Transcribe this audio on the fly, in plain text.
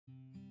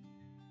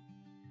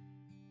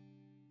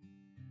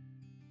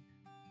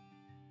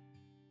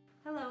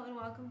Hello and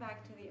welcome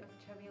back to the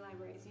Okeechobee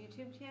Library's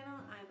YouTube channel.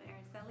 I'm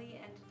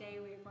Araceli and today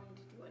we are going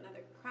to do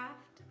another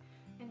craft.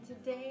 And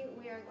today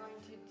we are going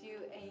to do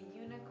a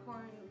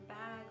unicorn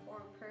bag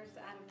or purse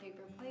out of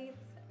paper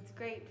plates. It's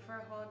great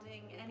for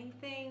holding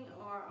anything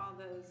or all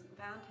those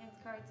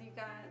Valentine's cards you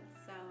got,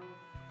 so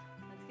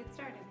let's get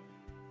started.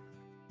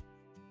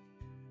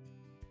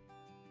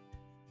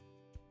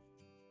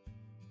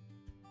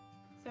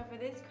 So for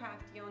this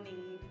craft you'll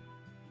need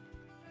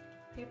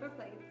paper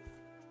plates,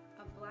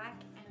 a black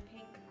and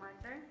pink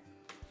marker,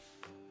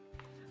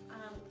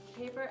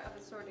 paper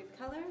of assorted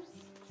colors,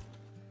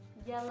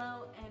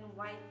 yellow and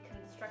white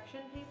construction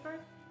paper,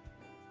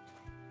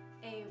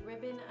 a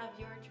ribbon of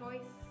your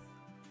choice,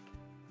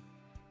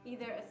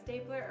 either a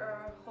stapler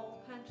or a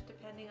hole punch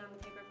depending on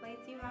the paper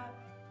plates you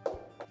have,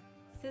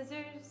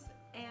 scissors,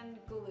 and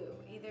glue,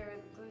 either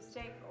glue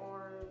stick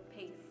or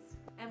paste.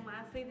 And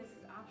lastly, this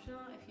is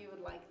optional if you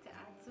would like to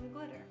add some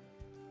glitter.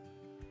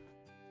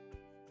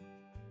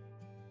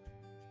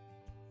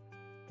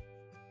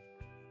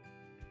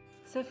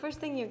 So first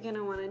thing you're going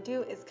to want to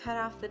do is cut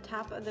off the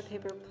top of the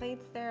paper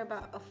plates there,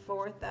 about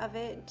 1/4 of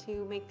it,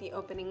 to make the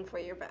opening for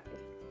your bag.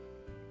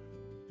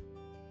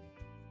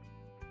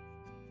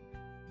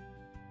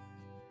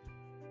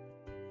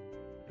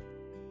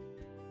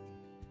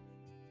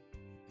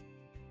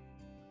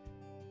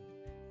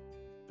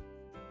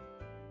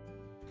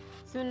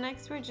 So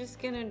next we're just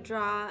going to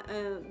draw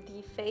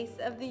the face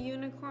of the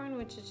unicorn,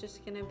 which is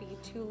just going to be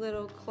 2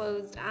 little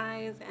closed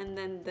eyes and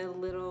then the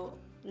little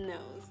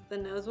nose. The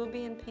nose will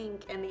be in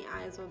pink and the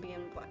eyes will be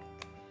in black.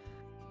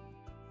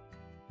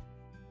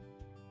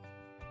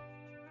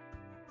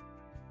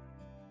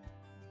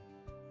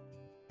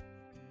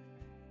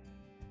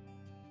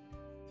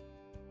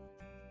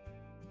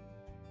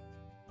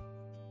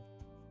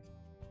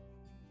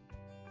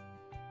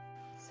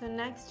 So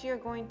next you're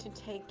going to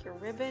take your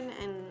ribbon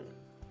and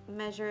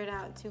measure it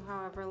out to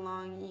however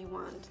long you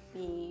want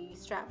the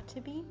strap to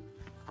be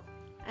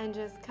and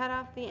just cut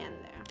off the end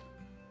there.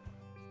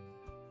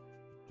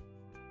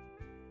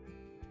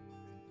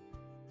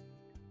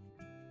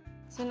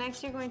 So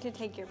next you're going to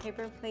take your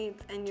paper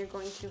plates and you're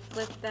going to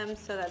flip them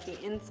so that the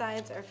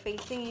insides are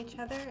facing each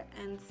other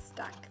and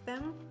stack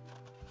them.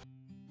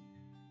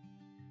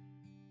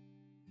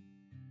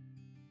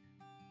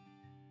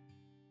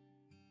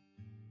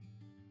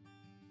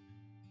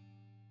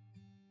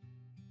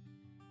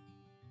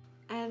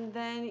 And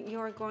then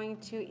you're going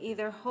to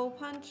either hole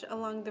punch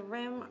along the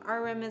rim.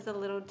 Our rim is a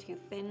little too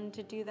thin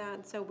to do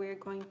that, so we're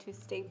going to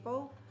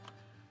staple.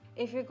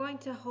 If you're going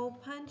to hole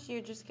punch,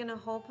 you're just going to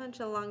hole punch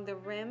along the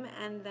rim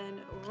and then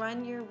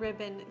run your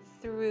ribbon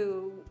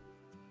through,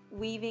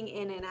 weaving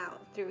in and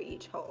out through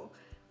each hole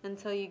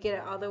until you get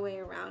it all the way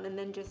around, and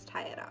then just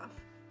tie it off.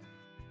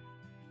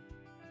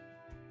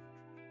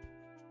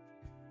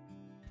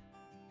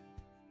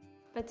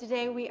 But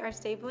today we are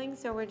stapling,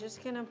 so we're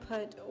just going to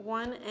put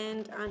one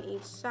end on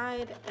each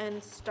side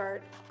and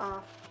start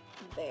off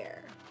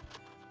there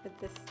with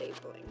the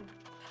stapling.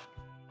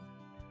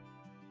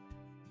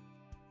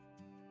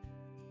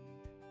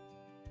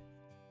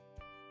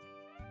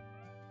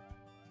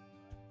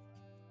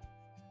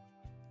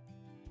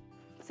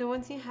 So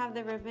once you have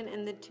the ribbon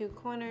in the 2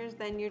 corners,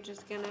 then you're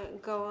just going to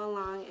go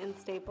along and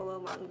staple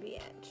along the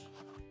edge.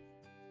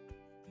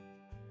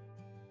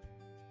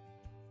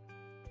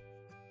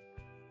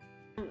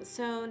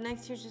 So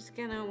next you're just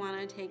going to want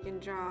to take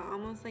and draw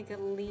almost like a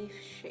leaf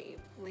shape,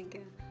 like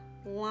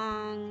a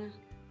long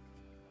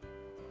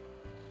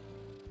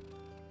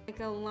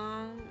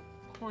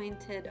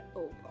pointed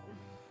oval.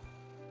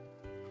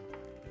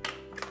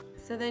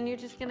 So then you're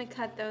just going to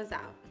cut those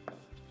out.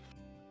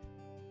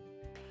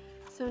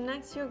 So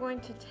next you're going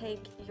to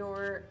take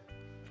your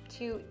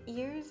 2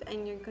 ears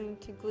and you're going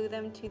to glue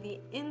them to the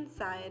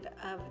inside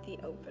of the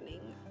opening,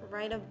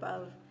 right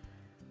above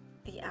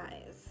the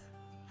eyes.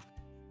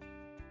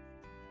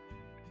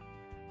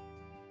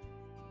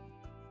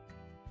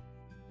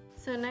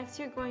 So next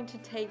you're going to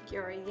take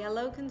your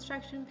yellow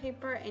construction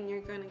paper and you're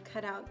going to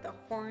cut out the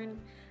horn.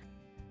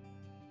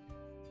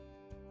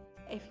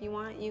 If you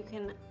want, you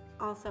can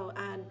also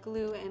add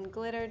glue and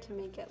glitter to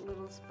make it a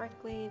little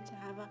sparkly, to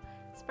have a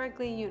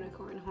sparkly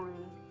unicorn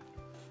horn.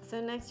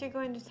 So next you're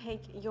going to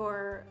take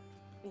your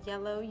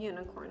yellow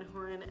unicorn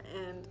horn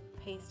and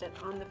paste it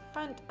on the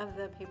front of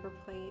the paper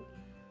plate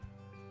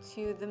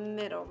to the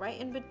middle, right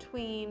in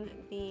between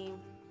the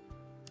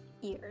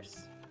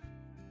ears.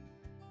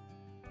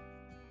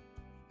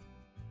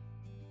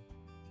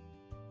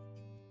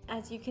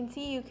 As you can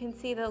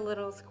see the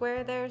little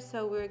square there,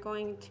 so we're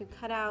going to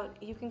cut out,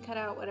 you can cut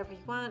out whatever you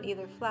want,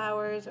 either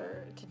flowers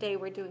or today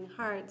we're doing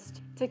hearts,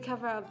 to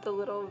cover up the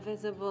little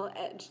visible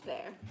edge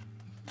there.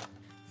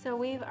 So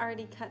we've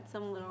already cut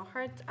some little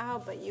hearts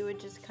out, but you would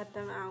just cut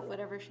them out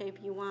whatever shape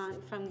you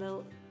want from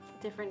the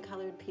different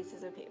colored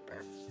pieces of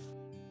paper.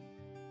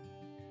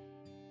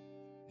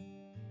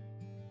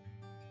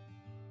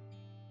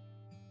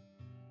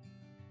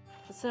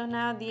 So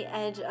now the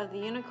edge of the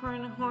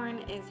unicorn horn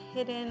is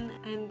hidden,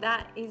 and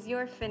that is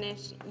your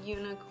finished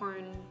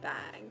unicorn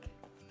bag.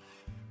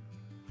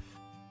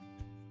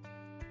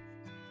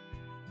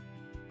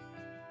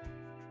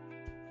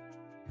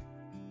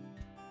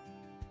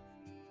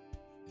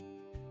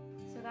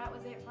 that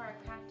was it for our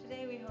craft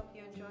today. We hope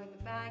you enjoyed the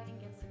bag and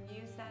get some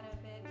use out of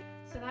it.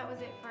 So that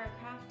was it for our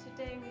craft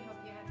today. We hope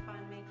you had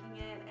fun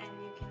making it, and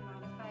you can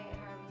modify it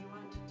however you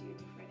want to do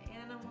different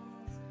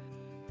animals.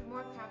 For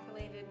more craft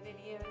related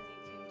videos,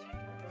 you can check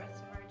out the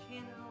rest of our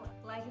channel.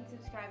 Like and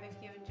subscribe if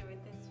you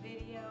enjoyed this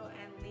video,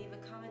 and leave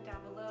a comment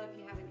down below if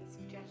you have any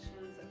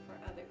suggestions for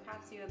other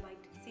crafts you would like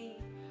to see.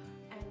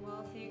 And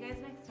we'll see you guys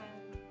next time.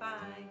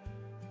 Bye!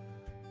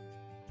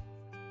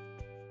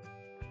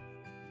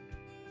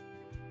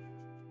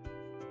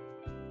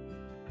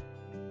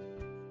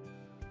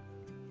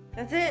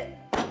 That's it.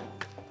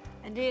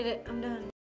 I did it. I'm done.